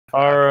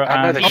Far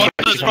and...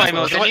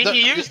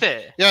 He used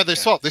it. Yeah, they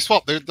swapped. They're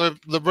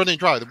running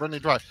dry.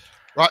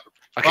 Right.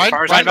 Okay,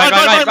 Right.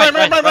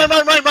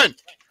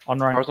 On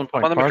right. Power's on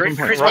point. Right,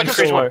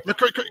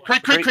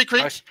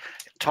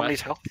 Tom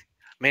needs help.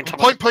 Me and Tom.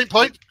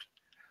 Point.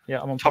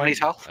 Yeah, I'm on Tom point. needs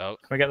help. Can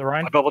we get the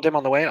Rhine? I bubbled him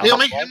on the way. Heal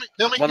me. I'm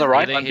on the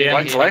right. Can't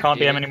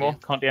DM anymore.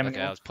 Okay,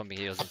 I was pumping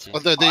heals into you.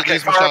 Okay, I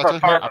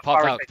pop out,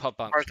 pop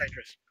out. Fire's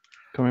dangerous.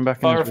 Coming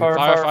back. Fire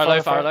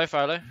low.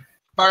 Fire low.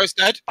 Fire's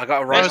dead. I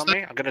got a rise on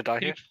me. I'm gonna die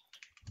here.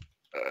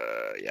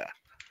 Yeah.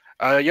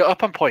 You're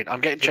up on point. I'm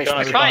getting chased.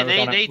 It's fine.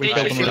 They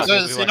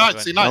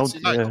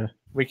C9.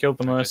 We killed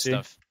the Mercy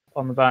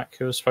on the back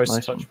who was supposed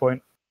to touch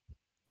point.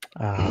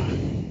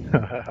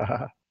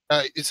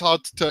 It's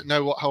hard to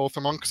know what health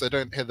I'm on because I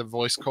don't hear the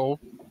voice call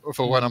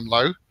for when I'm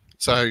low.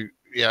 So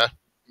yeah,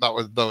 that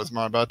was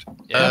my bad.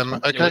 Yeah,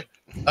 Okay.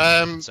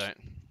 So, are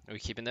we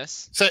keeping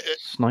this? So,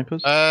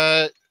 Snipers?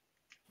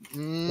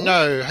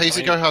 No,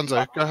 Hazy, go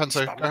Hanzo.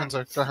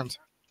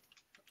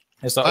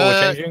 Is that all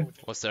we're changing?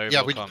 What's the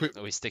overall comp?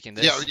 Are we sticking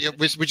this? Yeah,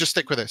 we just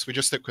stick with this.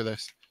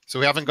 So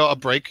we haven't got a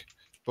break,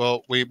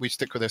 but we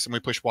stick with this and we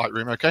push White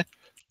Room, okay?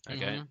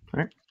 Okay.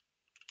 Alright.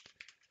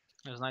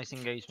 There's nice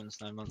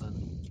engagements now,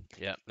 then.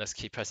 Yeah, let's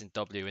keep pressing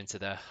W into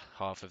the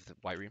half of the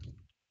White Room.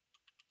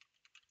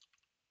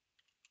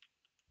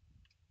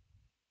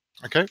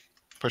 Okay,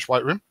 push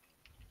White Room.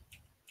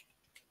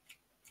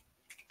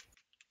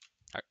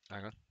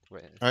 Hang on.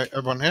 Wait. Alright,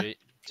 everyone here. 3,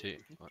 2,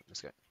 1,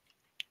 let's go.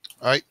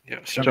 Alright. Yeah,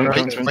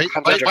 Wait,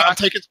 I'm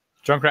taking...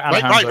 Junkrat and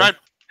Hanzo. Right.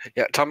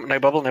 Yeah, Tom, no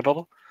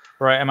bubble.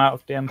 Right, I'm out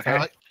of DM.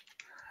 Okay.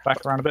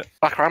 Back around a bit.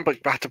 Back around,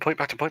 but back to point,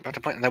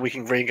 and then we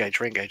can re-engage.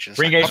 Re-engage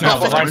now.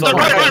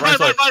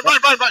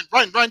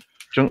 Ryan.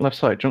 Junk left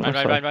side.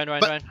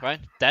 Ryan.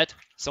 Dead.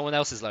 Someone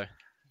else is low.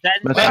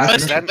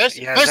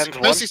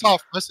 Mercy's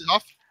half.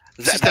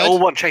 They're all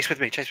one. Chase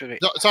with me.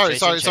 Sorry.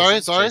 Cap.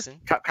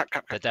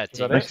 They're dead.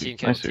 Team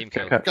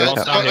kill.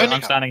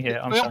 I'm standing here.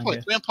 Three on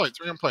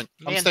point.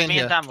 I'm staying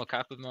here. Me and Dan will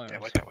cap with more.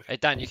 Hey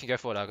Dan, you can go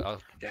forward.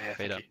 I'll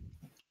fade up.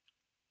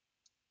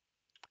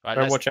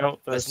 Right, watch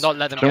out. Let's not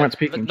let them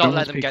Peeking. Don't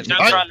let them get.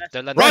 Ryan,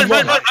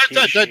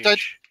 dead.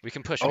 Huge.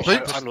 Push.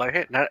 I'm low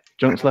hit. No.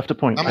 Junk's left a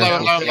point. I'm low.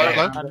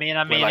 I'm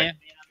in.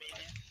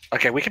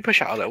 Okay, we can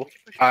push out a little.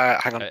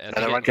 Hang on. We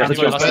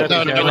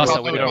lost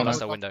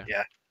our window.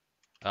 Yeah.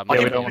 We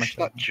don't want to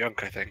that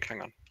junk, I think.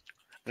 Hang on.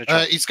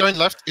 He's going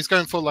left. He's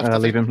going full left.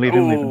 Leave him.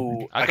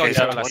 I got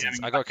kill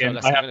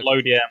lessons. I have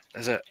low DM.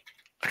 Is it?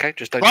 Okay,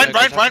 just don't.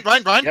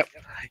 Ryan. Yep.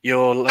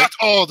 You're left.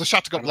 Oh, the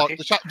shatter got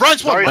blocked.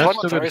 Ryan's one.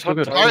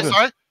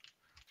 Sorry.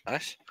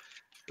 Nice.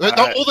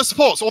 All the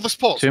supports.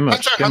 Too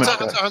much.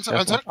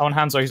 Hanzo. On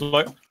Hanzo, he's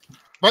low.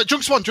 Right,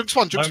 Junk's one. Jump.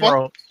 That's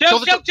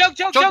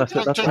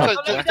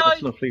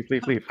enough.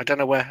 Leave. I don't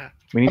know where.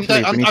 We need to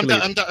leave. I'm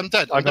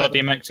dead. I got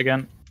DMX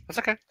again. That's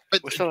okay.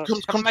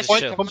 Come Just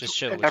point.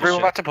 chill.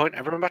 Everyone back to point.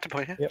 Everyone back to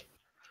point here. Yep.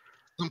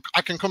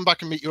 I can come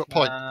back and meet you at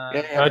point.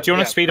 Do you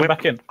want to speed him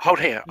back in? Hold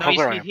here. No,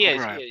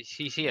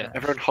 he's here.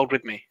 Everyone hold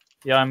with me.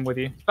 Yeah, I'm with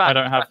you. I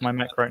don't have my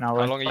mech right now.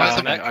 How long are you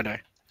using mech? I know.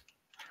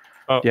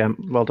 Yeah,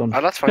 well done. Oh,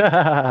 that's fine.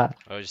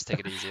 Oh, just take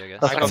it easy, I guess.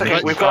 That's okay.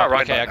 We've got it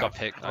right. Okay, I got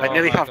picked. I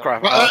nearly have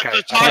grab.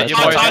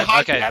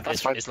 Okay,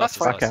 that's fine. it's lost.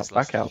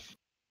 Back out.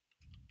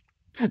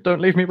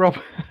 Don't leave me, Rob.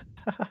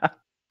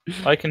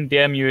 I can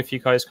DM you if you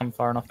guys come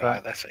far enough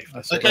back. That's safe.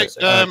 Okay,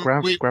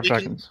 grab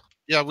dragons.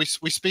 Yeah, we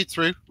speed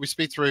through. We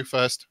speed through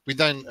first. We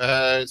don't.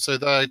 So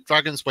the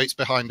dragons waits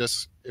behind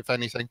us, if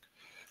anything.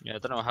 Yeah, I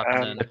don't know what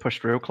happened. They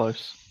pushed real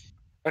close.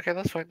 Okay,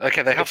 that's fine.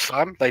 Okay, they have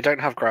slam. They don't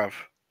have grav.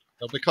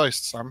 They'll be close,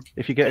 Sam.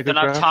 If you get a good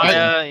grab.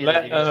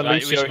 Let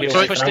Lucio here.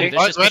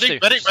 Ready.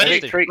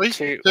 3,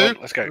 2, 1,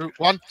 let's go.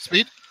 1.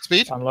 Speed.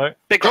 I'm low.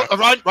 Big grab.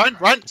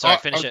 Ryan. Sorry,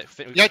 finish it.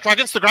 Yeah,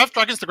 dragons to grab.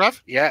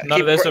 Yeah.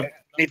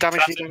 Need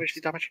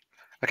damage.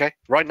 Okay,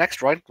 Ryan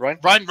next. Ryan.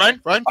 Ryan.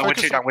 We're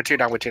two down. Okay.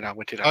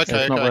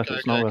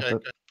 It's not worth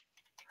it.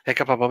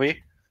 Pick up a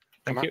Bobby.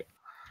 Thank you.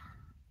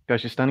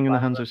 Guys, you're standing in the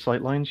hands of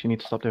sight lines. You need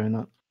to stop doing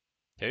that.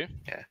 Who?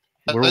 Yeah.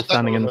 We're all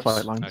standing in the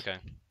sight lines. Okay.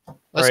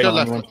 Let's go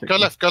left. Go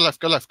left.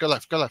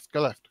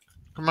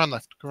 Come around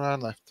left.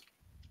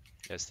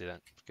 Let's do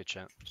that. Good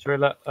chat. Should we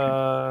let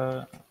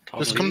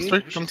Just come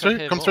through.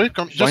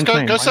 Just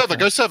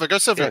go server.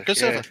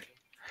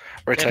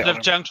 Rotate.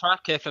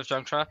 Careful of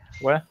junk trap.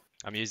 where?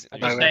 I'm using. I'm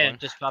just saying,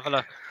 just have a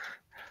look.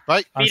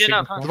 Right. Speed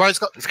up. Ryan's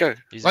got. Let's go.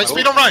 Right,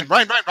 speed on Ryan.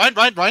 Ryan. Ryan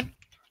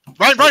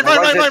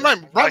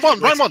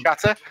one.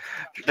 Scatter.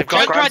 They've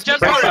got Jump.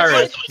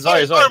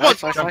 Sorry.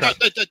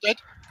 Dead.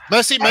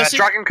 Mercy.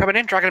 Dragon coming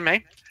in. Dragon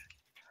main.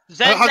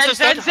 Zen.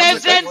 Mercy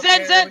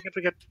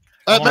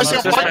on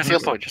Mercy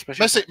on point. point. Just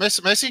Mercy.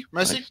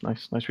 Mercy.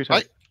 Nice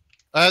retake.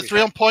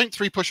 3 on point,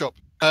 3 push up.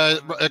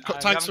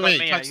 Thanks for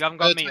me. You haven't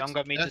got me. I'm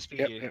got me to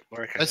speed you.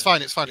 It's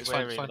fine.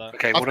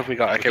 Okay, what have we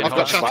got? Okay, I've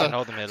got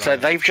Shatter. So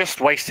they've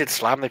just wasted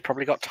slam. They've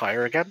probably got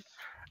tire again.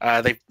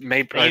 They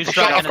should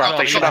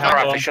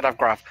have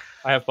graph.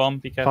 I have bomb.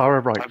 Be careful. Far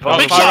right. Far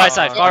right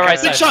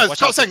side. Big chance.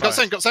 Got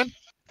send.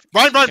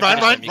 Ryan. Get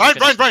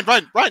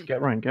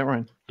Ryan.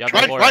 You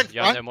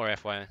have no more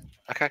FYI.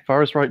 Okay.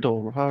 Farah's right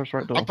door. Farah's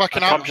right door. I'm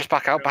backing Tom, out. just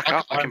back out. I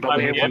can I'm bubble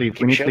here. here. We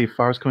Keep need to shield. leave.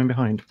 Farah's coming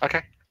behind.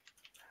 Okay.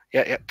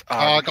 Yeah.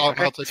 I got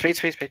Okay. I'll take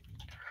Speed.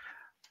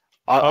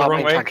 Oh, I'll wrong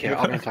main way. tank here.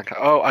 I'll main tank here.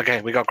 Oh,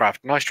 okay. We got grabbed.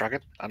 Nice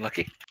dragon.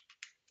 Unlucky.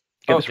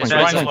 Get Oh, this it's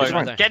rank. right, Get it's this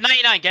right. rank. Get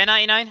 99. Get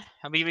 99.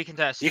 And we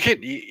recontest.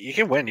 You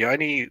can win. You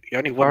only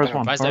one Farah's down.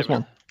 one. Where's Farah's that?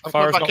 one. I'm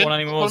Farah's back not in. one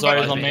anymore. I'm going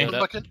Zaya's back on in. me. I'm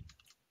back in.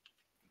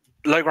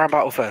 Low ground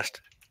battle first.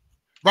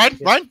 Ryan.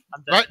 I'm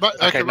dead. Right.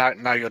 Okay, Okay.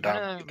 now you're No,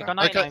 down. we You're got down.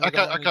 99.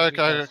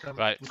 Okay.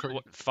 Right. Okay.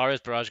 Farah's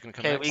barrage gonna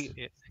come Okay,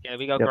 next.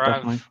 we got Yep, Grav.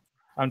 definitely.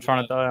 I'm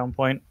trying to die on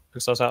point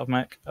because I was out of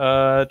mech.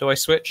 Do I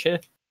switch here?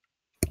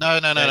 No.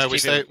 Let's We keep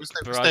stay. it- We stay.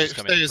 barrage is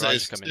Stay coming, as it barrage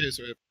is. is coming. Stay as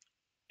it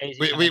is.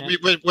 Easy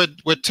coming in.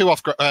 We're 2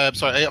 off.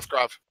 Sorry, 8 off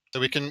grav. So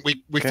we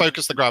Okay.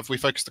 focus the grav. We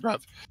focus the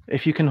grav.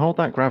 If you can hold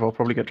that grab, I'll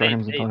probably get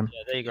dragons in time.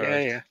 Yeah, there you go.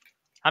 Yeah.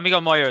 And we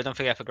got Moira, don't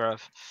forget for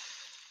Grav.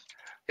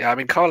 Yeah, I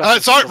mean, Carl.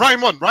 Sorry,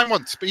 Ryan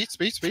 1. Speed.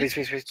 Speed.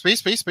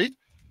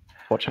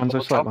 Watch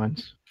Hanzo sight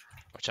lines.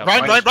 Watch out.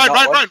 Ryan 1. Ryan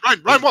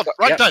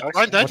Ryan dead. nice.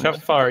 Ryan dead. Watch out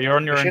for fire. You're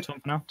on your own Shit.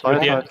 Tom now.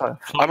 Tire, Yeah. tire.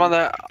 I'm on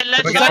the.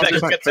 Let's We're go. gonna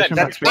Space him back, space him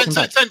back, space him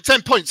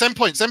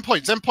back.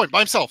 Zen point by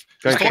himself.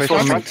 Go, Stop, space stop,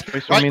 on me. stop.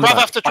 Space on Right, me in the grab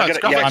back. after trans.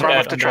 Grab Yeah, after grab dead,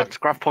 after I'm trans.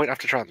 Grab point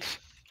after trans. It's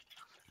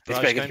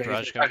Barrage big. going, It's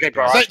barrage big. going, Okay,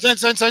 barrage.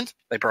 barrage. Zen.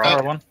 They Fire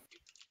barrage. one.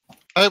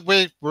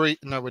 We're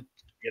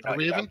Yeah, are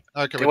we you're even?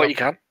 down. Okay, Do we what got you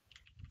can.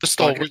 just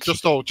stall. targets. Just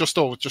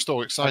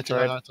stall. Exciting.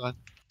 Okay.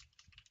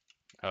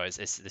 Oh, this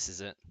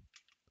is it.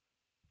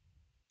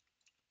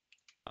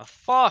 Oh,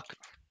 fuck.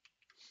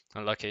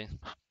 Unlucky.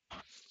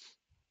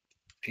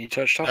 Can you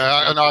touch top? No,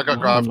 I got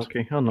grabbed.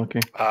 Unlucky.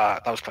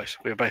 That was close.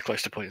 We were both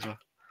close to point as well.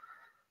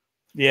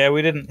 Yeah,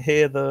 we didn't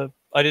hear the.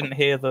 I didn't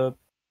hear the.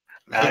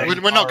 No,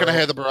 We're not going to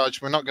hear the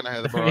barrage. We're not going to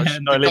hear the barrage. Yeah,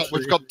 no, we've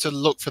literally. got to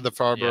look for the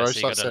fire Yeah,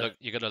 barrage. so That's it.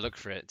 you gotta look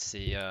for it to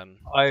see.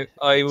 I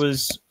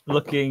was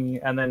looking,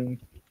 and then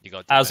You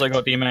got. as I DMX.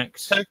 got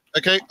DMX.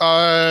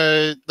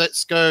 Okay.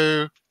 Let's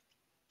go.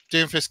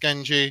 Doomfist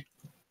Genji,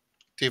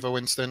 Diva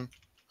Winston.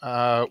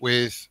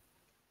 With.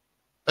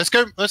 Let's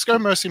go.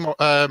 Mercy.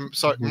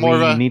 Sorry, We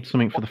Moira. need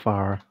something for the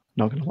Farah.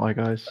 Not gonna lie,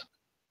 guys.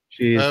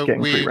 She's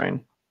getting free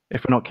reign.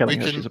 If we're not killing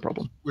her, she's a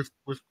problem.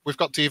 We've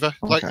got Diva.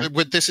 Okay.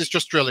 Like this is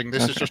just drilling.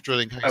 This is Okay. just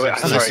drilling. Oh, wait,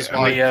 So this is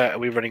why. are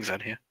we running zone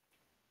here?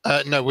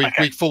 No, we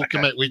Okay, full okay.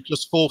 commit. We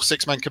just full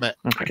 6-man commit.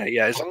 Okay. Okay,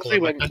 yeah. As long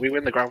as we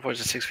win the ground points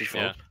at 6v4.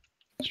 Yeah.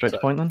 Straight to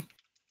point then.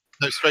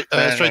 No, straight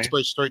No. to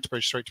bridge. Straight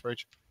to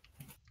bridge.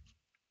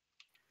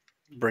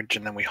 Bridge,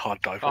 and then we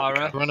hard dive.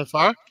 Farah. Run a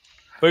fire.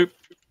 Boop.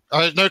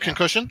 No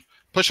concussion.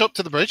 Push up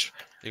to the bridge.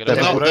 You They're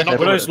gotta not- look. they're not-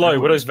 Widow's low.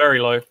 Widow's very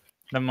low.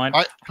 Never mind.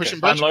 Right, pushing I'm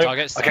bridge. low.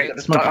 Targets. Okay,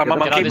 targets. Monkey, I'm on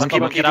get monkey, this, monkey,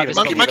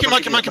 monkey,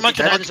 monkey, monkey,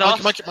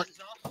 Monkey.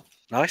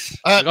 Nice.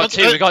 We got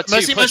two. We got two.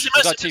 Mercy, Push. Mercy,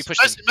 We got two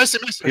pushing. Mercy,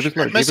 Diva's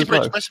low, Mercy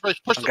Diva's low.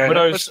 bridge. Push I'm the going.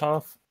 Widow's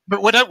half.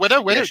 But Widow. Yeah,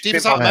 Diva's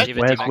she's out fine. there.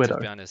 Where's Tanks Widow?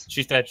 behind us.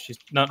 She's dead. She's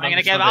no. I'm gonna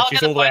she's get not dead. out.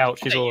 She's all the way out.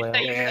 She's all the way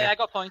out. Yeah. I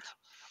got point.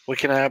 We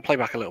can play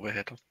back a little bit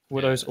here, Tom.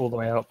 Widow's all the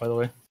way out. By the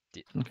way.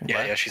 Okay.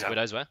 Yeah, she's out.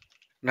 Widow's where?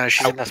 No,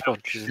 she's in that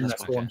spawn. She's in In that that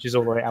spawn. spawn. She's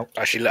all the way out.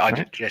 Actually,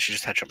 she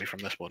just headshot me from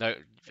this spawn. No,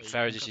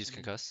 Farah just used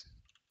concuss.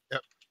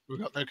 We've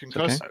got no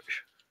concuss.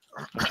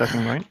 Okay. I'm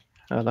checking right.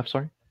 Left,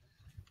 sorry.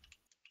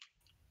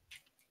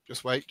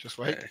 Just wait.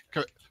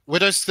 Okay.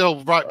 Widow's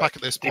still right back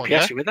at this point. DPS,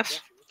 Yeah. you with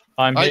us?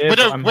 I'm Right, here.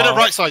 Widow but I'm Widow half.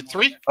 right side.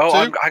 3.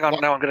 Oh, 2, hang on.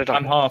 one. No, I'm gonna die.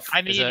 I'm half.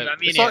 I mean, Is it- I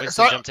mean, Sorry, it.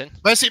 Winston jumped in.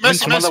 Mercy. I'm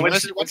on the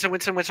Mercy.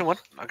 Winston one.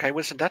 Okay,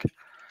 Winston dead.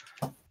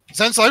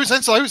 Zen slow.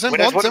 Zen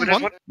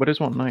one. Widow's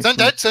one, nice. Zen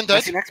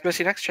dead.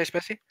 Mercy next. Chase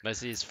Mercy.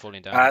 Mercy is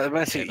falling down.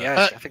 Mercy. Okay,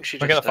 Yeah, I think she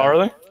Can I just. get the fire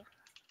though?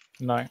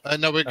 No.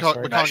 No, we That's can't.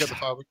 very We can't nice. get the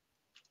fire.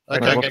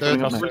 Okay, Okay. what's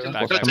going on Go, next? go,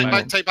 What's Take going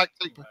on? back.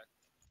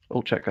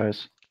 Ult check,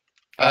 guys.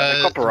 They've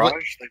got Uh,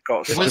 barrage. They've got.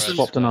 Winston- Winston.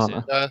 Swapped an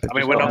armor. Uh, I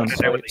mean, we're not gonna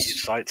know what they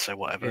use sight, so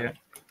whatever. Yeah.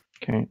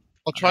 Okay.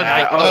 I'll try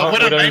Yeah, and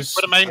Widow Widow's-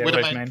 main. yeah, Widow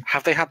Widow's main.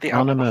 Have they had the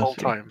Anna armor the whole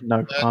Mercy. time?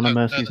 No, Anna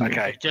Mercy's not.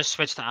 Okay. Just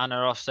switch to Anna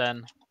off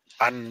then.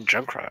 And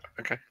Junkrat.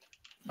 Okay.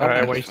 Alright,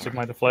 I Okay. wasted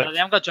my They deflect.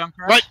 haven't got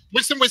Junker. Right,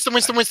 Winston. Yeah,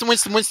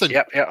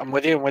 I'm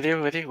with you. Winston.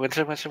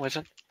 Barrage,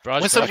 Winston,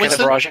 barrage. Winston. Okay, they're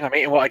barraging. I'm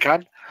eating what I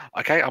can.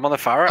 Okay, I'm on the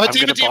Farah. I'm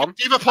Diva, gonna bomb.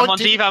 Diva I'm point. on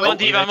Diva. I'm on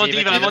Diva. I'm on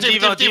Diva. I'm on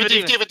Diva. Diva.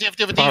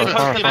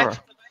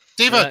 Farah.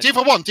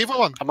 Diva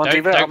one. I'm on Don't,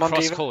 Diva. don't I'm on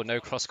cross Diva. call. No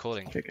cross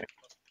calling. Okay. Okay.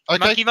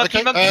 Monkey,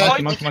 Okay.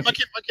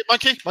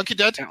 Monkey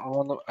dead. Yeah, I'm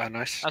on the.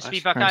 Nice. I'll nice.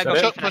 speed back Nice.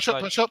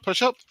 out.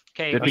 Push up.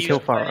 Okay, Did we kill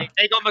Farah?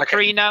 They got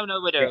McCree now,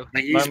 no Widow.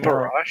 They use No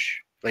more. barrage.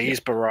 They use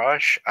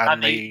barrage, and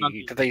And they they use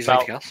Monkey. did they use Valk.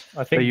 anything else? I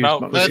They think used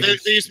Valk Monkey.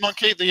 was. They use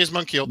monkey. They use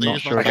monkey.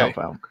 Not sure Okay. about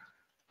Valk.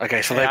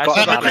 Okay, so Yeah, they've I got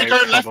see McCree Valk.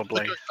 going left.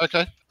 probably.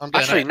 Okay. I'm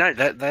getting Actually,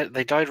 it. no,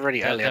 they died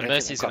really early. I The don't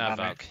Mercy's think gonna we've have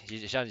got Valk.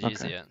 You haven't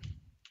used it Okay. yet.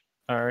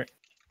 Alright.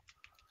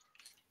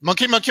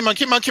 Monkey. Yeah.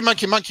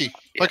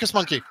 Focus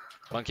monkey.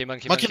 Monkey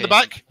In the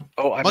back.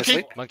 Oh, I'm Monkey.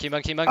 asleep. Monkey.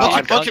 Monkey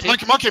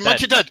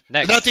Dead. dead.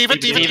 Next. Now Diva.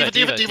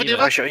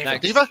 I shot you.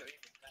 Next. Diva.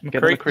 Get the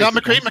McCree. McCree. Now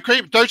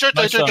McCree. Dojo.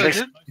 Nice shot.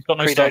 He's got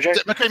no Free stuff.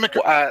 dojo.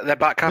 McCree. They're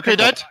back. McCree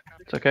dead.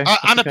 It's okay.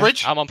 Anna okay.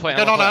 bridge. I'm on point.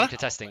 Get I'm on on, point. Anna. I'm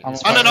contesting. I'm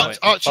It's on Anna fine, point.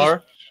 not. Oh, she's,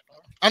 Fire.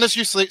 Anna's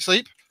you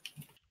sleep.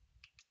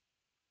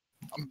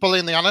 I'm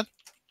bullying the Anna.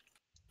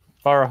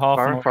 Fire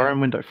half. Fire in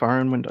window. Fire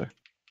in window.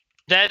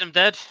 Dead, I'm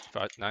dead.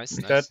 Right, nice. He's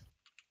nice. dead.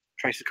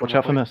 Tracer Watch coming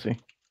out for up. Mercy.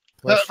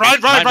 Right.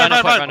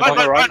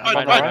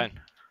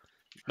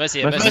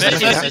 Mercy, Mercy,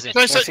 Mercy, Mercy, Mercy.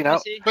 Tracer now.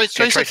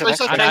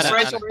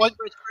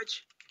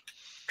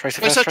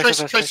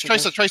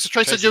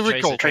 Tracer you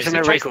recall. Tracer.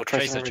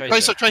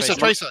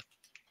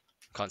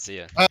 Can't see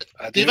her.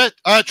 Diva,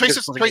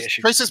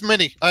 Tracer's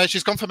mini.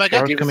 She's gone for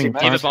Mega. Fire's coming. Diva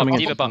Fire's bomb, coming.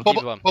 Diva bomb,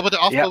 Bubble Diva bomb. it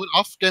off, Yeah. bubble it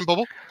off. Game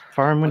bubble.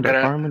 Fire and window. I'm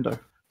gonna- Fire and window.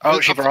 Oh,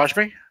 she barraged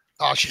me.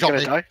 Oh, she She's got gonna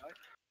me.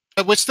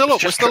 die. We're still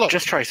up. We're still up.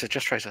 Just Tracer.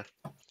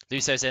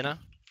 Luso's in her.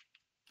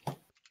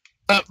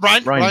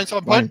 Ryan's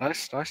on point.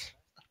 Nice.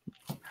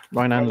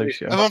 Ryan and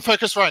Lucio. Everyone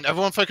focus Ryan.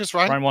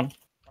 Ryan 1.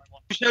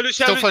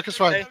 Still focus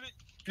Ryan.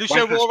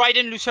 Lucio wall right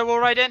in. Lucio wall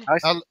right in.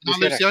 Nice. Now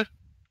Lucio.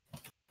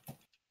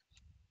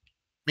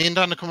 Me and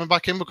Dan are coming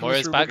back in. We're coming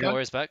Moira's through back, again.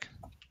 Moira's back.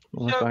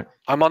 Almost back.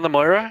 I'm on the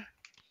Moira.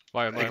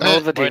 Moira, Ignore Moira.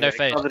 the Moira, no Diva,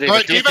 fade. ignore the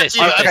Right, Diva. Diva,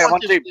 Diva, Okay, everyone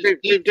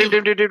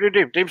one,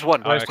 Doom. Doom's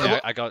one. Oh, okay,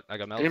 I got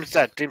Mel. Doom's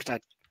dead.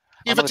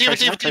 I'm on the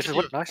Tracer now. Tracer's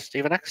one. Nice.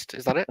 Diva next.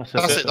 Is that it? That's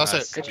it. That's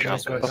Nice. it. Good job.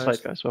 Nice work, Well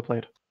played, guys. Well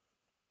played.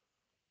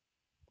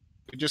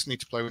 We just need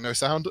to play with no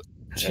sound.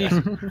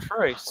 Jesus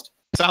Christ.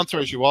 Sound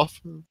throws you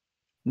off.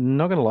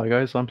 Not gonna lie,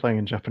 guys. I'm playing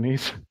in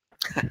Japanese.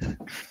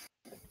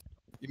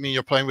 You mean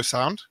you're playing with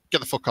sound? Get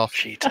the fuck off.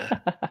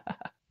 Cheater.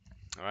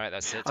 Alright,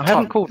 that's it. I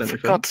haven't Tom, called For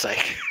anything. God's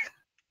sake.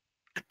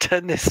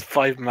 Turn this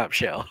 5-map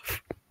shit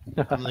off.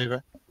 I'm leaving.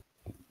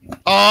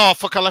 Oh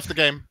fuck! I left the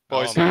game,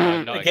 boys. Oh, my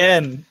God, not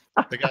Again.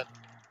 Again.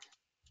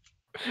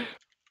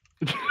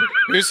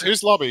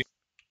 Who's lobby?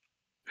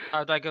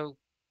 How do I go?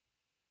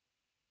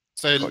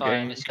 Say,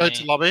 Sorry, go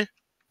to lobby.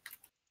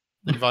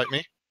 Invite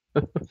me.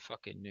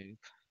 Fucking noob.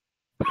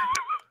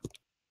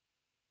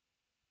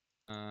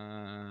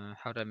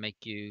 How do I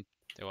make you?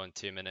 They want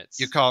 2 minutes.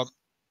 You can't.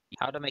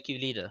 How do I make you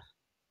leader?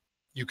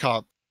 You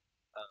can't.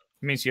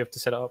 It means you have to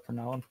set it up from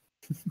now on.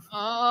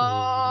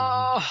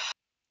 Oh.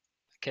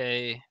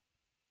 Okay.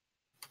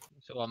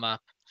 So what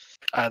map?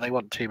 They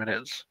want 2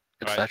 minutes.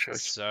 It's their Right,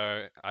 choice.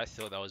 so I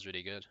thought that was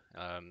really good,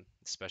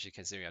 especially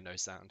considering I had no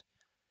sound.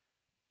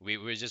 We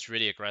were just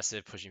really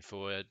aggressive, pushing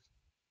forward.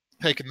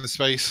 Taking the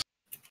space.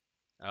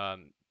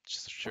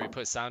 Should we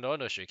put sound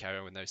on or should we carry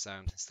on with no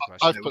sound? That's the I've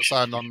question. put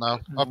sound on now.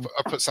 I've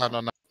put sound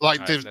on now.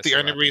 Like Alright, let's the see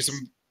only what reason,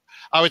 happens.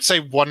 I would say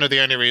one of the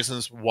only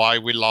reasons why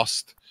we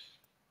lost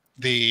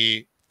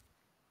the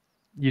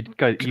You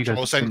guys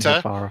Control didn't center.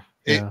 hear far.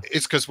 Yeah.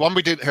 it's because one,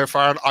 we didn't hear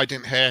fire and I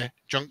didn't hear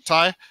junk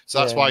tire, so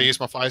that's why I Yeah. used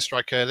my fire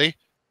strike early.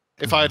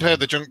 If I had heard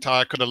the junk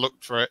tire, I could have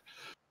looked for it.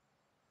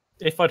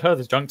 If I'd heard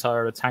the junk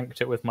tire, I'd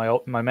tanked it with my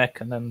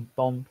mech and then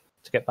bombed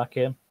to get back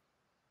in.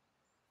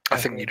 I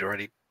think you'd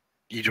already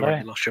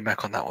lost your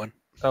mech on that one.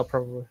 Oh,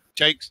 probably.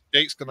 Jake's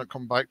gonna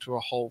come back to a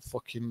whole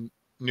fucking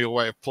new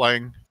way of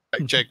playing.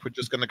 Like Jake, we're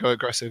just gonna go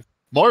aggressive.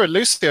 Moira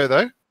Lucio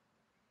though,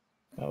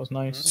 That was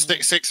nice.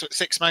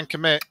 six man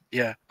commit.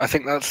 Yeah, I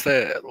think that's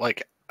the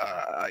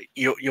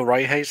you're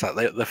right, Hayes. That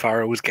the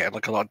Pharaoh was getting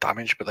like a lot of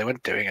damage, but they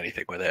weren't doing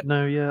anything with it.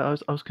 No, yeah,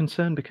 I was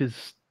concerned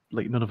because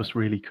like none of us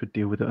really could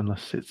deal with it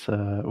unless it's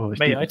it's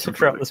Mate, I Deep took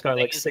her out Control. this guy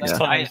like Thing is, 6 Yeah.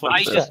 times.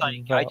 I just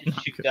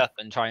shoot up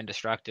and try and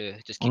distract her.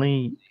 Just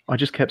keep I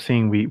just kept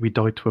seeing we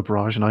died to a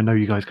barrage, and I know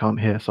you guys can't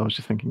hear, so I was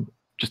just thinking,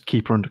 just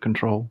keep her under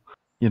control.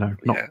 You know,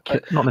 not Yeah,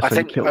 not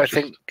necessarily kill. I just-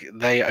 think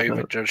they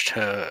overjudged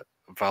her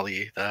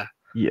value there.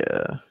 Yeah,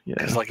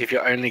 Because yeah. like if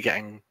you're only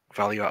getting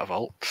value out of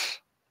ults,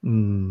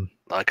 Mm,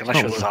 like unless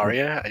not you're worth it.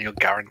 Zarya and you're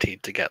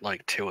guaranteed to get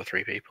like 2 or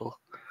 3 people,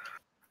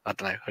 I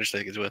don't know. I just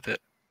think it's worth it.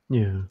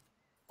 yeah.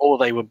 Or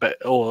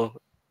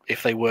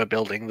if they were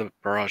building the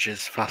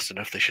barrages fast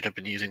enough, they should have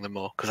been using them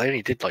more because they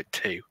only did like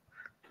 2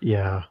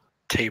 Yeah,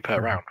 per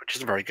Mhm. round, which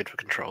isn't very good for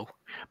control.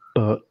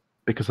 but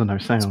because of no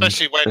sound,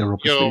 Especially when they're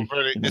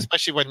obviously,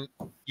 especially when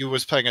you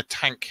was playing a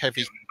tank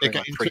heavy, Playing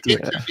like pretty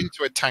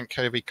into a tank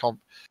heavy comp.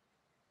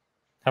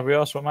 Have we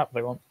asked what map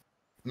they want?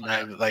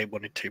 No, they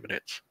wanted 2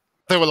 minutes.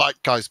 They were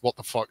like, guys, what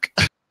the fuck?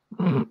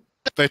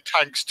 Their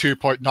tank's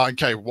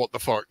 2.9k. What the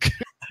fuck?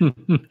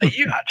 Are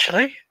you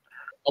actually?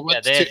 I yeah,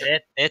 went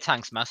to- their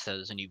tank's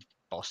masters and you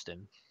bossed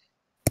him.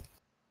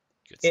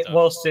 Good It stuff.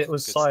 whilst it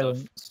was Good stuff.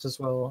 silenced as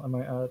well, I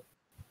might add.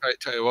 Right,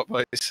 tell you what,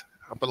 boys.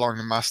 I belong in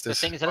The Masters.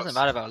 thing is, it doesn't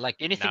matter about like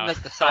anything No.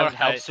 like the sound Alright.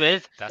 helps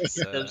with. That's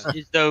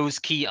Those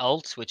key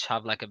ults which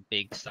have like a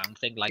big sound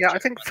thing. Like Yeah, I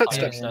think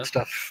footsteps Yeah. and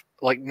stuff,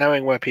 like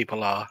knowing where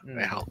people are,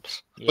 Mm. it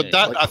helps. But Yeah,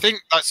 that like- I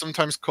think that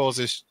sometimes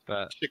causes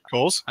but shit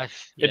calls.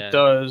 yeah. It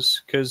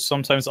does, because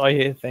sometimes I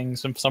hear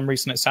things and for some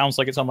reason it sounds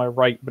like it's on my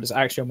right, but it's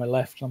actually on my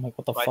left. And I'm like,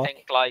 what the But I fuck?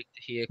 think like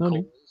here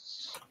Only.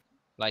 calls,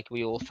 like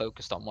we all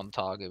focused on one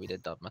target. We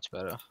did that much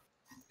better.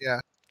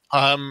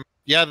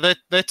 Yeah,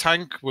 their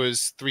tank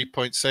was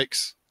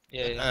 3.6.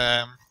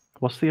 Yeah,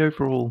 what's the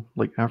overall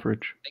like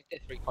average? I think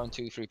they're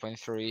 3.2,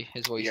 3.3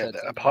 is what you Yeah,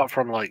 said. apart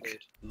from like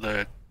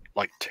the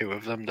 2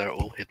 of them, they're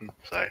all hidden.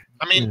 So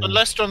I mean, Yeah.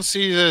 unless John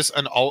Cedars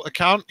an alt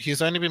account,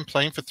 he's only been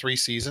playing for 3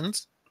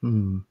 seasons.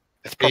 Hmm.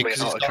 it's probably because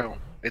not it's a not-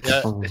 account.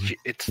 It's, Yeah.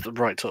 it's the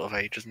right sort of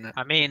age, isn't it?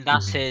 I mean,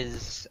 that's Mm.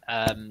 his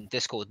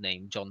Discord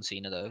name, John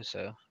Cena, though.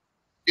 So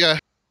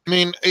I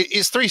mean,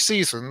 it's 3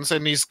 seasons,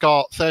 and he's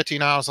got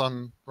 13 hours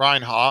on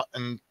Reinhardt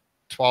and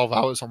 12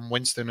 hours on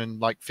Winston and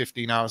like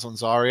 15 hours on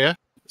Zarya.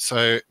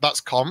 So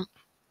that's comp.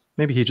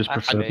 Maybe he just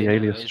preferred the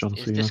alias John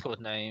his Cena. Discord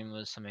name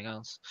was something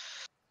else.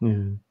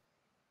 Yeah.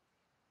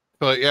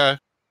 But yeah,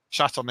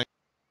 chat on me.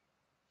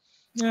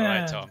 Yeah.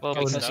 Alright, Tom. Well,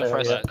 Good because stuff. you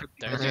press Don't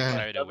get Yeah.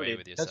 carried away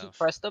with Because you yourself.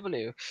 press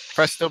W.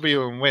 Press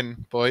W and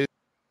win, boys.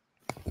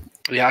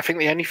 Yeah, I think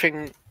the only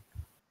thing,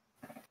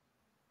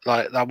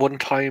 like that one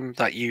time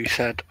that you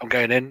said I'm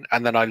going in,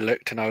 and then I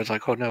looked and I was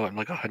like, oh no, I'm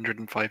like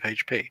 105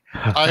 HP.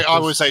 I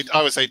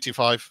was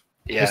 85.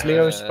 Yeah. Is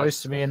Leo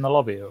supposed to be in the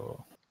lobby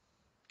or?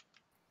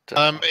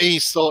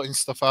 He's sorting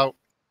stuff out.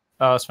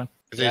 Oh, that's fine.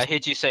 Yeah, I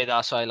heard you say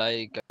that, so I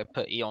like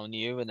put E on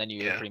you, and then you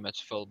were Yeah. pretty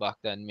much full back.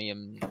 Then me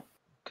and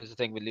because the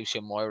thing with Lucy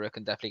and Moira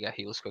can definitely get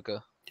heals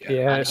quicker.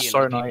 Yeah, and it's heal so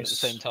other people at the nice.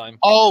 same time.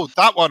 Oh,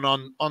 that one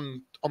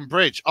on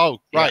bridge. Oh,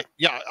 Yeah. right.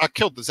 Yeah, I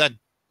killed the Zen.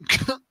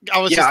 I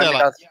was Yeah, just I there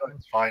mean, like,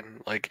 that's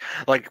fine.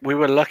 Like we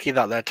were lucky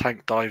that their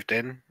tank dived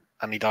in,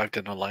 and he dived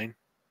in alone,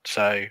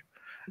 so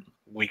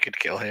we could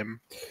kill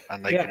him,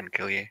 and they Yeah. couldn't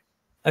kill you.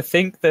 I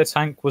think their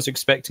tank was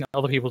expecting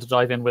other people to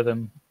dive in with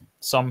him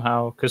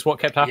somehow, because what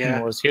kept happening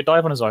Yeah. was he'd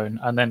dive on his own,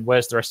 and then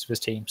where's the rest of his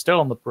team? Still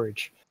on the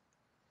bridge.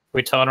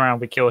 We turn around,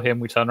 we kill him,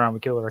 we turn around, we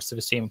kill the rest of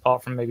his team,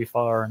 apart from maybe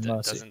Fire and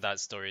Mercy. Doesn't that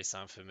story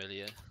sound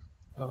familiar?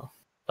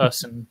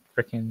 Us in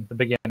freaking the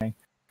beginning.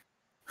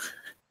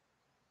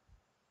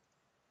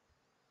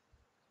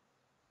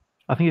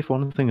 I think if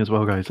one thing as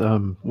well, guys,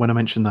 when I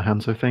mentioned the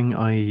Hanzo thing,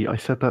 I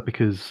said that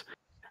because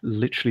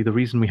literally the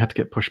reason we had to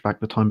get pushed back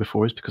the time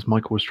before is because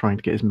Michael was trying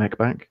to get his mech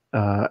back,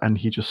 and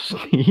he just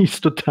he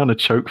stood down a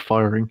choke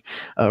firing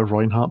a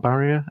Reinhardt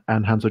barrier,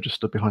 and Hanzo just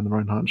stood behind the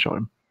Reinhardt and shot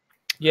him.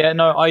 Yeah,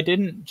 no, I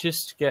didn't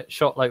just get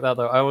shot like that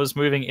though. I was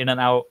moving in and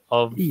out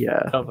of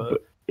Yeah, cover,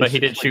 but it's he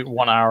did just shoot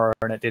 1 arrow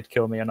and it did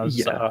kill me, and I was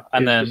Yeah,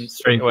 and it's then just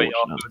straight away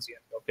unfortunate. afterwards, he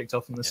got picked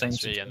off in the Yeah, same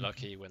it's really situation.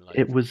 unlucky when like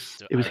It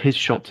was the his arrow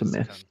shot to happens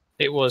miss. come.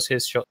 It was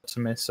his shot to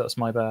miss. That's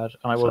my bad,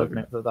 and I will So-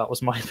 admit that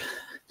was my bad.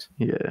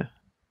 Yeah,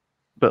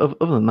 but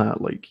other than that,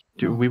 like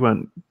we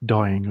weren't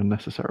dying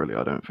unnecessarily.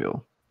 I don't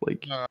feel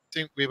like no, I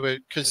think we were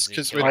because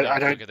Does he we kill I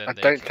them quicker don't. than I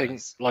they don't kill think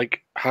us?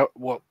 like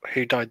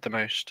who died the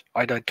most.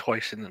 I died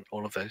twice in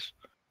all of those.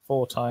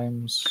 4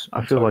 times. I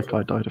in feel like total.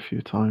 I died a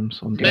few times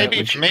on Maybe-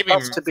 DP. maybe-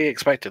 That's to be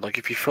expected. Like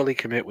if you fully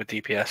commit with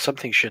DPS,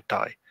 something should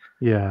die,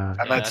 Yeah, and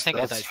Yeah, I that's think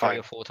I died that's 3 fine.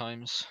 or 4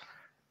 times.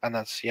 And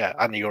that's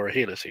and you're a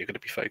healer, so you're going to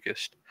be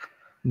focused.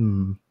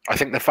 Hmm. I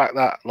think the fact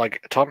that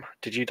like Tom,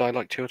 did you die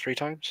like 2 or 3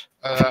 times?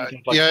 I think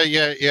you died,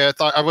 like, yeah.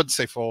 I would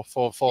say 4.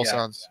 4 Yeah.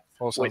 sounds.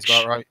 4 sounds which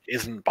about right.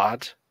 isn't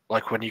bad.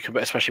 Like when you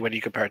compare, especially when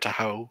you compare it to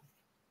how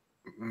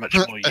much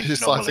more you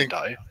It's, I normally think-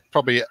 die.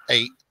 Probably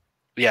 8.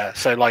 Yeah,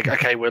 so like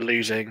okay, we're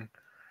losing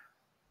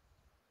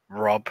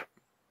Rob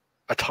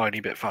a tiny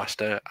bit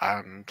faster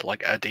and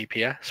like a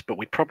DPS, but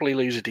we'd probably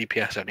lose a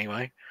DPS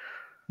anyway.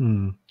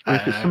 Well,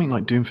 if it's something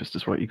like Doomfist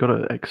is right, you got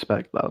to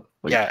expect that.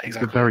 Like, Yeah, He's a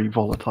exactly. very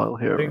volatile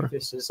hero.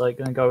 Doomfist is like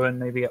going to go and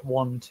maybe get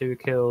 1, 2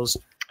 kills.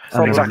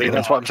 And Exactly, then-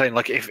 that's what I'm saying.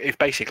 Like if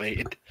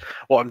basically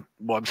what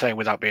I'm saying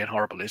without being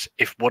horrible is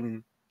if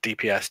one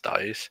DPS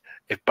dies,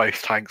 if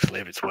both tanks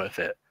live, it's worth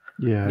it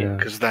Yeah, Yeah.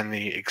 because then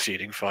the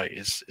exceeding fight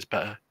is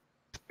better.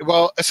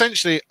 Well,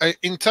 essentially,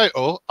 in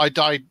total, I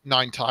died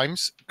 9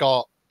 times.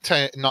 Got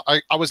 10. No,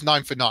 I was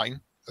 9 for 9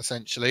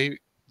 essentially.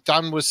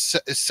 Dan was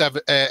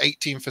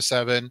 18 for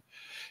 7.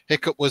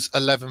 Hiccup was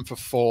 11 for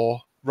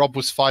 4. Rob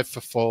was 5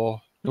 for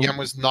 4. Ooh. Yan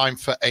was 9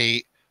 for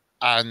 8,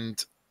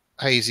 and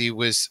Hazy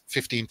was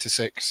 15 to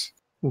 6.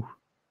 I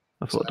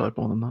thought I died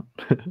more than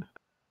that.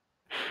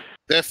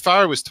 Their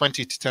Farah was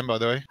 20 to 10, by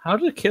the way. How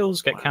do the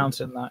kills get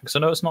counted in that? Because I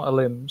know it's not a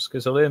limbs,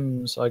 because a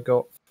limbs I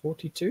got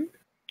 42.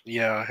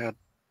 Yeah, I had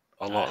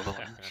a lot of them.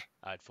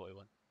 I had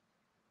 41.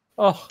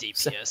 Oh,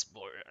 DPS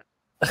Moira.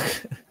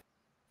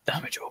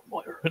 damage of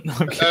Moira. No,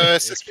 I'm kidding.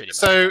 It's pretty much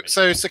damage.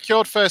 So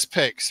secured first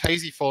picks.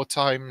 Hazy 4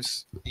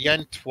 times,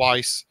 Yen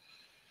twice,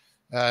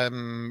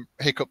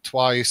 Hiccup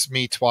twice,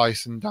 me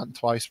twice, and Dan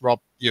twice.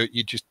 Rob,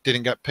 you just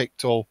didn't get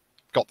picked or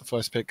got the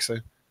first pick. So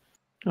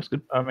That's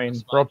good. I mean,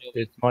 That's my Rob job.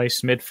 did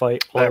nice mid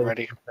fight. They're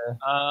ready.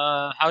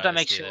 How do I Let's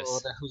make do sure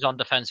this. that who's on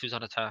defense, who's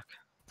on attack?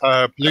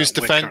 blue's which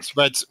defense,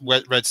 red's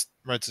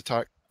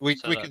attack. We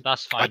So can.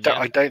 that's I fine. don't,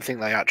 Yeah. I don't think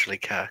they actually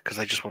care because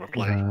they just want to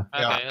play. Yeah. Okay,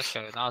 yeah. let's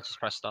go. Now I'll just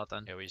press start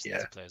then. Yeah, we just Yeah.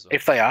 need to play as well.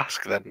 If they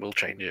ask, then we'll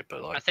change it. But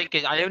I like, think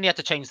I only had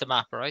to change the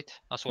map, right?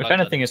 That's what If I've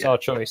anything, done. it's our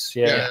choice.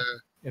 Yeah.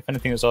 If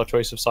anything, it's our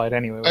choice of side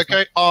anyway. wasn't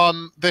Okay,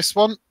 on this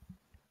one,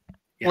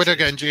 yes, Widow it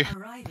is. Genji,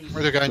 Arriving.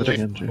 Widow But Genji,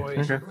 again, G.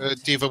 Okay.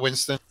 Diva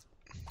Winston,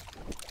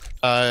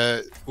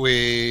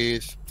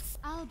 with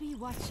I'll be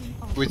watching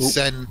over. with Ooh.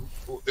 Zen.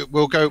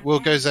 We'll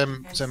go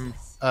Zen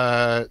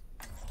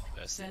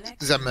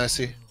Select Zen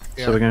Mercy.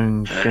 Yeah. So we're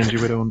going Genji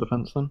Widow on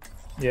defense then?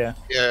 it? Yeah.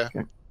 Yeah.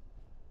 Okay.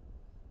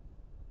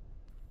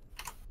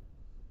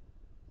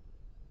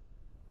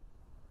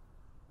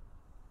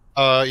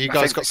 You I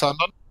guys think- got sound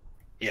on?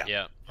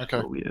 Yeah. Okay.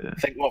 Oh yeah. I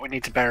think what we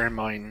need to bear in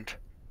mind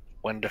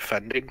when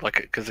defending, like,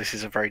 because this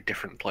is a very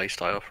different play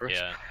style for us,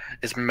 Yeah.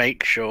 is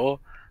make sure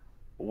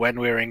when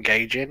we're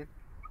engaging,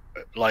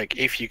 like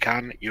if you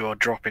can, you're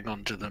dropping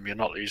onto them. You're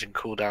not losing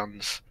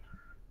cooldowns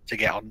to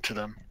get onto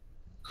them.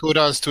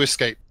 Cooldowns to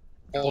escape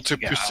or to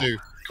Yeah. pursue.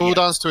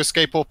 Cooldowns to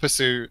escape or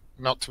pursue,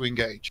 not to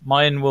engage.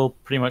 Mine will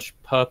pretty much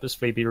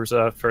purposefully be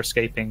reserved for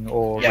escaping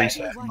or Yeah.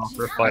 resetting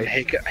after a And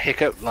fight.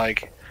 hiccup,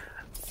 like,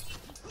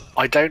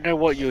 I don't know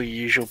what your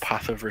usual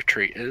path of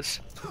retreat is.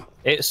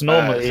 It's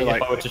normally, so,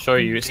 like, if I were to show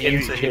you, it's Do you,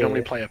 into do you here.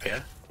 normally play up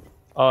here?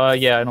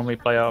 Yeah, I normally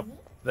play up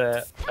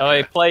there.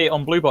 I play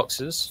on blue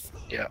boxes.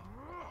 Yeah.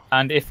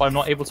 And if I'm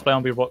not able to play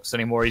on blue boxes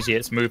anymore, easy,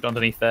 it's moved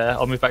underneath there.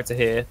 I'll move back to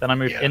here. Then I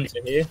move Yeah. into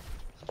here,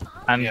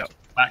 and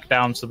back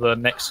down to the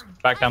next,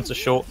 back down to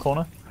short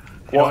corner.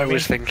 What I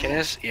was thinking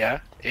is,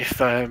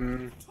 if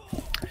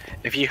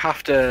you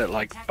have to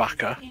like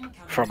back up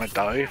from a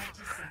dive,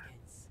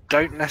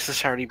 don't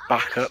necessarily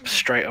back up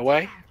straight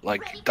away.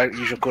 Like, don't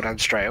use your cooldown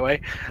straight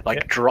away.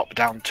 Like, drop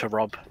down to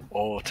Rob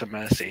or to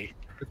Mercy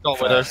They've got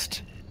a Widow.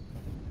 first.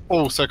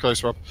 Oh, so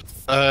close, Rob.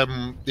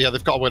 Yeah,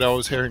 they've got a Widow. I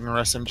was hearing her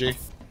SMG.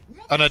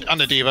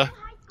 And a Diva.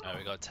 Oh,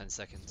 we got 10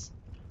 seconds.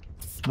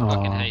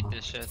 Fucking Aw. hate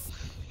this shit.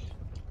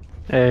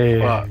 Hey.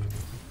 What?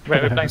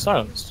 Wait, we're playing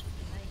silence.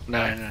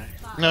 No.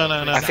 No.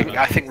 I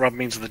think Rob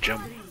means the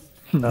jump.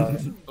 Oh,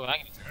 hang on.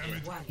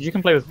 You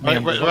can play with me.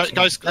 on blue Right,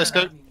 boxes. guys, let's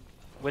go.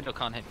 Window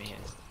can't hit me here.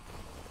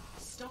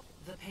 Stop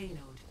the payload.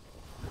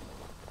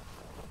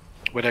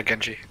 Widow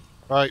Genji.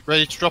 Right,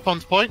 ready to drop on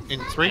the point in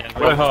 3. Yeah,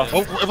 We're half. Oh,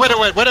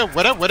 Widow.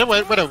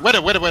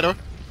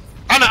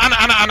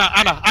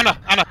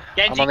 Anna.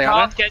 Genji on the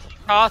cart, Genji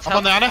cart. I'm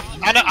on the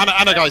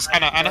Anna, guys.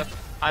 Anna.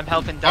 I'm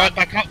helping Alright,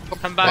 Dan. back up.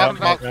 Come back. I'm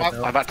about to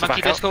Monkey back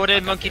up.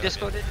 discorded, monkey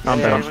discorded. I'm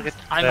Yeah, down. we're good.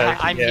 I'm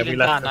Yeah, we healing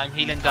left Dan, them. I'm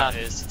healing Dan.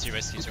 There's 2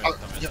 rescues around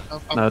the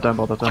No, don't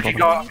bother, don't Okay,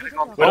 bother.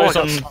 go. Widow's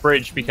Oh, on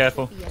bridge, be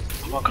careful.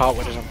 I'm on cart,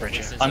 Widow's on bridge.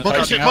 here. I'm Monkey.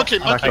 closing out.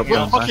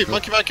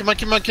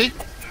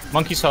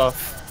 Monkey's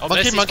half. Oh, Monkey,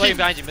 Missy's monkey. going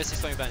behind you,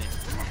 Missy's going behind you.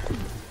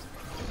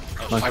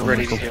 Nice I one,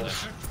 really Michael. need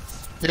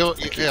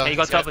heals. Yeah. You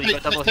got double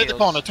Take the heals.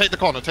 corner, take the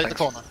corner.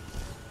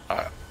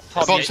 Top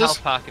Boxes.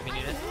 health pack if you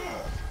need it.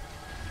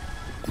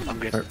 I'm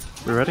good. Right,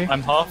 we ready?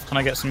 I'm half. Can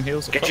I get some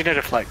heals? Genji no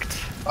deflect.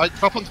 Alright,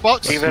 drop on the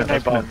box. Diva no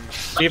that's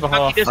bombs. Diva half.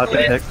 Monkey I've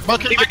been discorded. picked.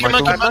 Monkey,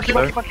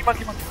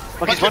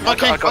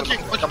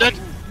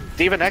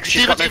 Diva next.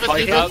 She's got no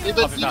flight.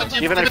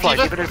 Diva no flight.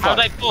 How'd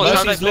I pause? How'd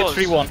I Mercy's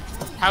literally pause? one.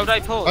 How'd I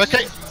pause?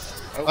 Okay.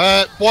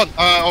 One.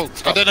 I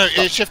don't know.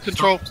 It's shift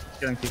control.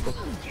 Killing people.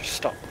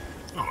 Stop.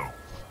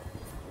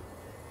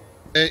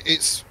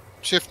 It's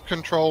shift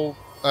control.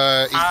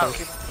 Ow.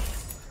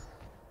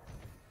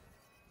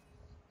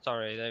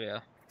 Sorry, there we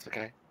are. It's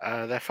okay.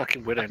 They're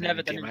fucking Widow I've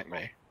never nearly done it DMAC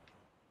me.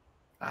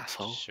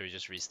 Asshole. Should we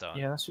just restart?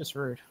 Yeah, that's just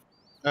rude.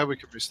 Yeah, we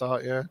could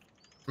restart. Yeah.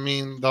 I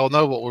mean, they'll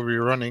know what we'll be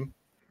running,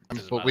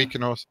 Doesn't but we matter.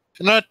 can also.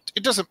 No,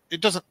 it doesn't.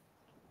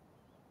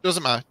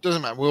 Doesn't matter.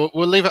 We'll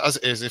leave it as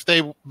it is. If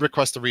they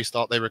request a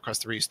restart, they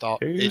request a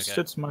restart. Who It's,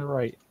 stood to my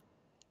right?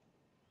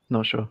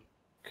 Not sure.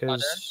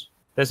 Because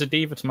there's a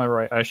Diva to my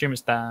right. I assume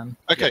it's Dan.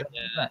 okay.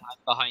 Yeah, I'm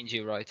behind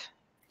you, right?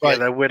 Yeah, Right.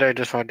 the Widow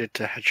decided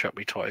to headshot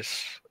me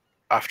twice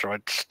after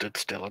I'd stood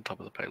still on top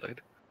of the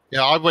payload.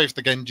 Yeah, I waved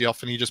the Genji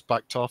off and he just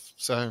backed off.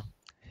 So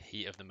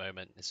Heat of the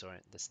moment. It's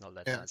alright. Let's not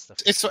let Yeah. that stuff.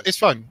 it's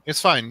fine.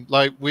 It's fine.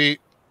 Like we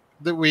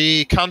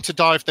counter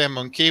dive their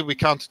Monkey. We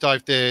counter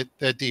dive their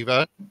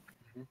Diva.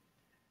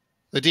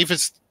 The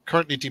Diva's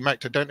currently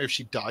demacked. I don't know if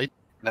she died.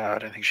 No, I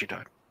don't think she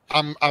died.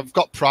 I've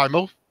got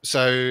primal,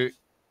 so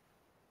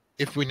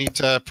if we need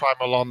to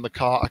primal on the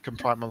cart, I can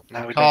primal No,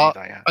 on we the don't cart.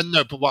 need that yet.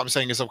 No, but what I'm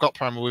saying is I've got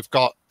primal. We've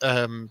got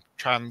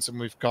trans, and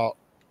we've got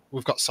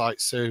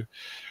sights. So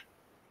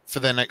for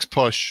their next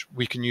push,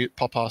 we can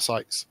pop our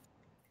sights.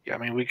 Yeah, I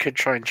mean, we could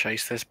try and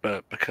chase this,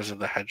 but because of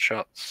the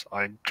headshots,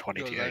 I'm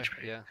 22 You're low.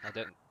 HP. Yeah, I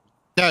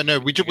don't. No,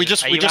 we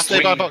just Are you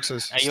stay by actually-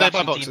 boxes. Are you Stay by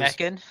actually boxes.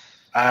 demecking?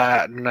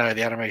 No,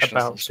 the animation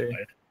About is to.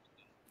 displayed.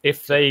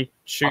 If they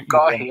shoot I've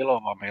got a you, heal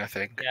orb on me, I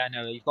think. Yeah,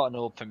 no, you've got an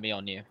orb from me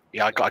on you.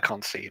 Yeah, I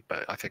can't see,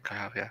 but I think I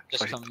have. Yeah,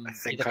 Just so come, I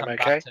think either I'm come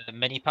okay. back to the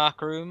mini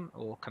park room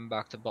or come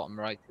back to bottom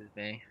right with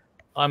me.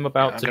 I'm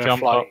about I'm to gonna jump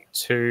fly. up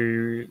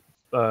to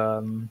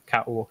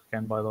catwalk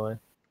again. By the way,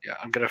 Yeah,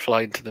 I'm gonna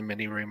fly into the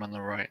mini room on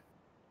the right.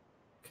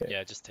 okay.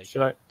 Yeah, just take.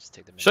 Should I? Just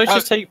take them. Should I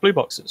just take blue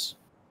boxes?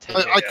 Take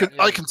I it. can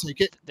Yeah. I can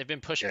take it. They've been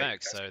pushed Yeah,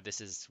 back, yeah. so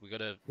this is we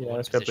gotta. Yeah, one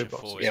let's go blue position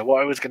boxes. forward. Yeah,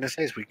 what I was gonna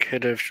say is we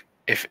could have,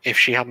 if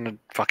she hadn't have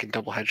fucking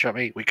double headshot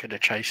me, we could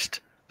have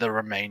chased the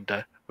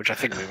remainder, which I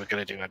think we were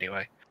gonna do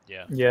anyway.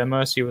 Yeah. Yeah,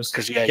 Mercy was.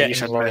 Because yeah, you getting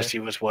said low. Mercy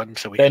was one,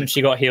 so we Then could.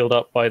 she got healed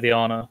up by the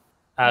Ana,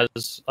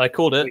 as I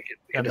called it. We could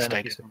and have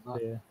then stayed in.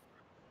 yeah.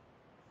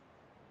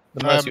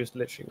 The Mercy Um, was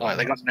literally. Like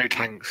they got no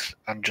tanks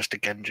and just a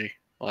Genji.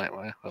 Like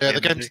where? Yeah,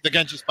 the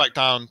Genji's back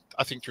down.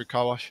 I think through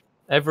car wash.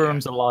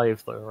 Everyone's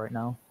alive though right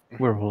now.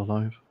 We're all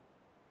alive.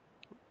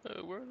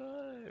 Oh, we're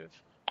alive.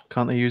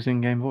 Can't they use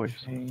in-game voice?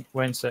 Okay,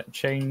 wait a sec.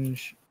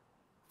 Change.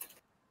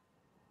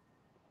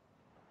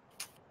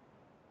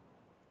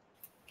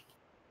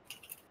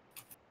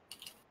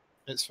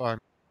 It's fine.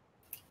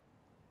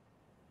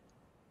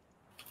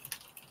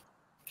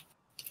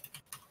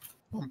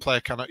 One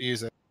player cannot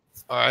use it.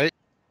 All right.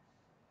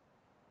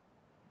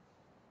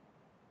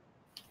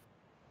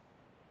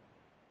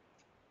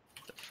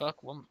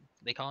 fuck? One,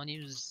 they can't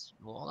use.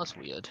 Well, that's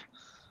weird.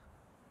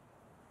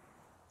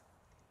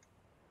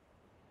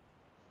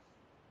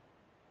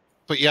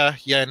 But yeah,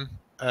 Yen.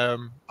 I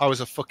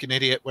was a fucking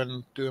idiot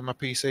when doing my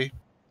PC.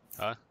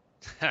 Huh?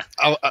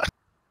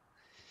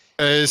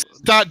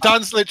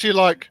 Dan's literally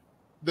like,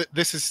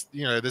 this is,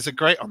 there's a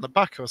grate on the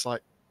back. I was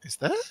like, is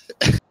there?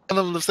 And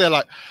I'm just there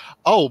like,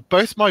 oh,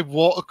 both my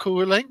water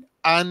cooling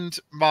and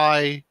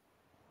my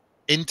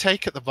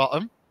intake at the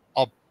bottom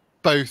are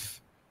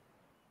both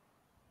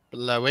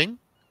blowing.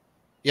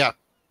 Yeah,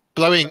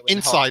 blowing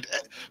inside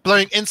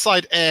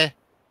air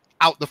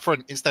out the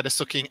front instead of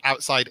sucking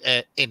outside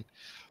air in.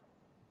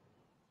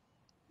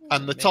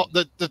 And the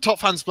top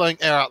fan's blowing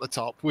air out the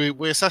top. We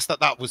assessed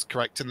that was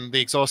correct, and the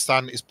exhaust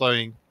fan is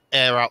blowing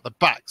air out the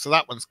back, so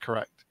that one's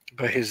correct.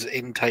 But his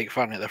intake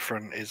fan at the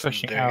front isn't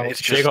Pushing doing out. it.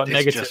 It's So you got it's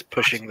negative. just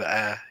pushing the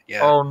air.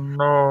 Yeah. Oh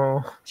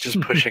no! It's just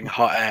pushing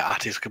hot air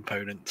at his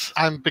components.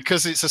 And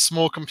because it's a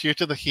small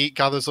computer, the heat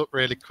gathers up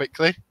really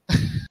quickly.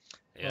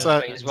 Yeah,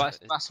 So-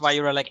 That's why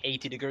you're at like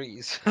 80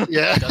 degrees.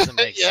 Yeah, it doesn't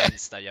make yeah.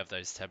 sense that you have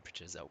those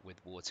temperatures out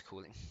with water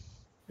cooling.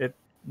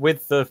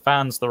 With the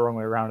fans the wrong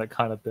way around, it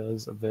kind of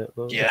does a bit.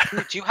 But... Yeah.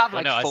 Do you have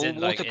Well, like no, as full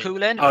in, like, water it-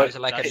 cooling, Oh, or is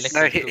it like a that's-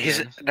 liquid No,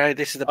 cooling? no,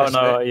 this is the Oh, best.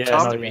 no, bit. yeah, Tom,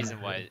 no, That's the yeah.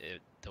 reason why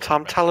the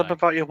Tom, red tell him flag.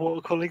 about your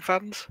water cooling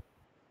fans.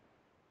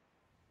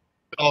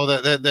 Oh,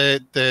 they're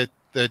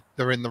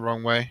in the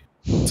wrong way.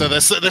 So they're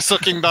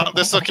sucking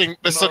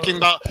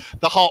the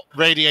hot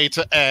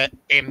radiator air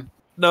in.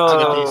 No.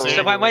 PC.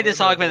 So I made this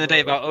argument the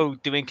day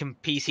about doing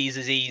PCs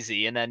is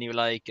easy, and then you're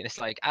like, and it's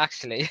like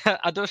actually,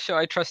 I'm not sure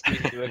I trust you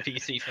to do a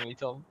PC for me,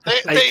 Tom.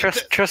 Hey,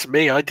 trust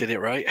me, I did it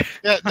right.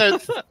 Yeah, no,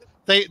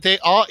 they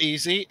are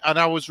easy, and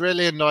I was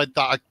really annoyed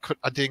that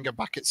I didn't get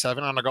back at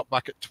 7, and I got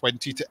back at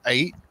 20 to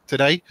 8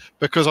 today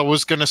because I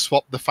was going to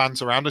swap the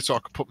fans around so I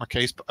could put my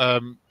case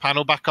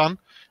panel back on,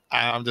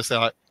 and I'm just there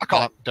like I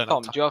can't. Don't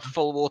Tom, have do you have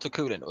full water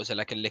cooling, or is it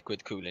like a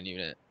liquid cooling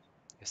unit?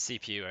 It's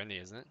CPU only,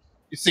 isn't it?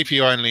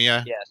 CPU only,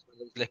 yeah. Yes,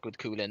 liquid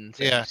cooling.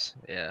 Yeah. Things.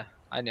 Yeah.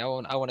 I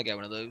know. I want to get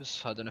one of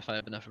those. I don't know if I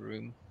have enough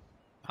room.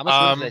 How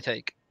much room do they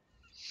take?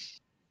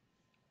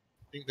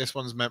 I think this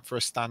one's meant for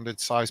a standard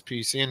size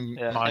PC, and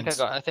Yeah, mine's.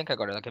 I think I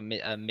got it like a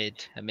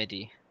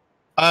MIDI.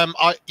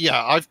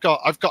 I've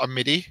got a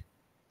MIDI.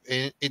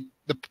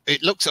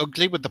 It looks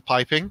ugly with the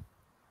piping,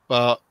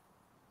 but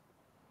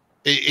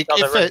it No,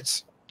 they're ready.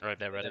 fits. Right,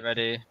 they're ready.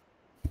 Ready?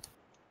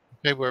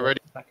 Okay, we're ready.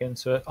 Back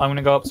into it. I'm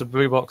gonna go up to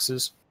blue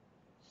boxes.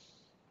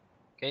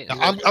 Okay.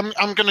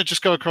 I'm gonna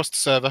just go across the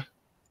server.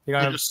 You're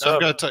going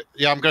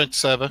I'm going to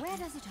server. Where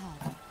does it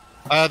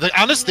all?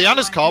 The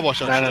Anna's car wash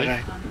No, actually. no,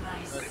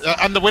 no.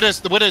 And the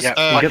widows. Yeah,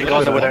 uh, I can go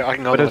on the widow. I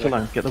can go on the Widow's widow.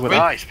 alone. Get the widow.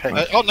 Nice pick.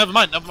 oh, never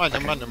mind.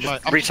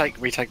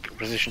 Retake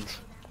positions.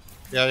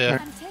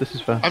 Yeah. This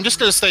is fair. I'm just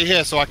gonna stay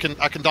here so I can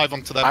dive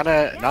onto them.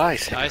 Anna,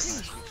 nice.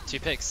 Nice. 2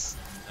 picks.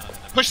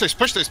 Push this.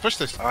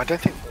 Oh, I don't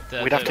think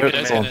we'd have to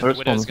Widow's go gonna, First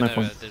Widow's one, no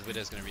gonna, point. the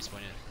Widow's gonna respawn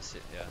you. That's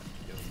it, yeah.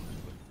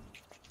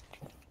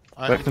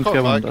 Wait for them to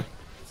go under.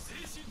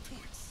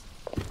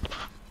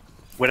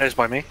 Widow's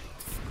by me.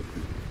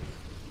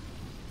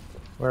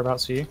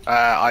 Whereabouts are you?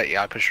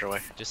 I pushed her away.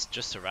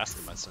 Just harass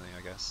them by something,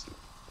 I guess.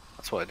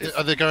 That's what I did.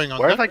 Are they going on?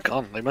 Where have they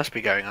gone? They must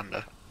be going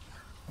under.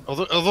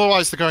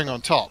 Otherwise, they're going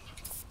on top.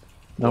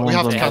 No We one's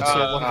have on to top.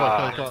 cancel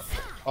one block.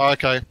 Oh,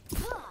 okay.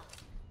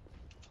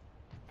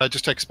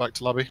 Just take us back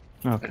to lobby.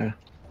 Okay.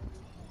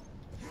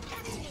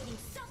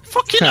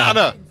 Fucking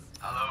Anna!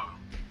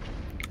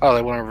 Oh,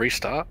 they want to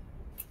restart?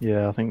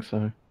 Yeah, I think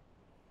so.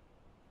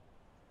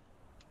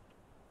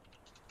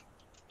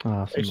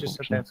 Ah, It's single just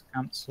said option. they have to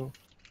cancel.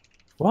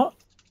 What?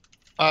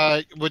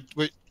 Would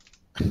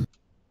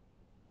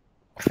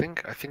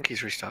I think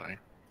he's restarting.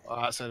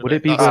 Would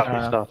it be that's-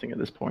 worth restarting at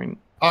this point?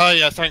 Oh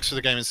yeah, thanks for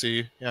the game and see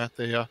you. Yeah,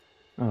 there you are.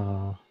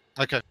 Oh.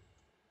 Okay.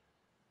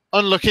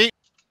 Unlucky.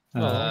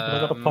 Oh, I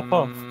gotta pop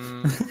off.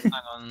 Hang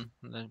on.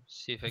 Let's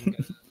see if I can.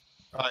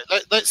 Right,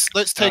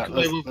 let's take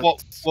away with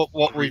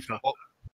what we've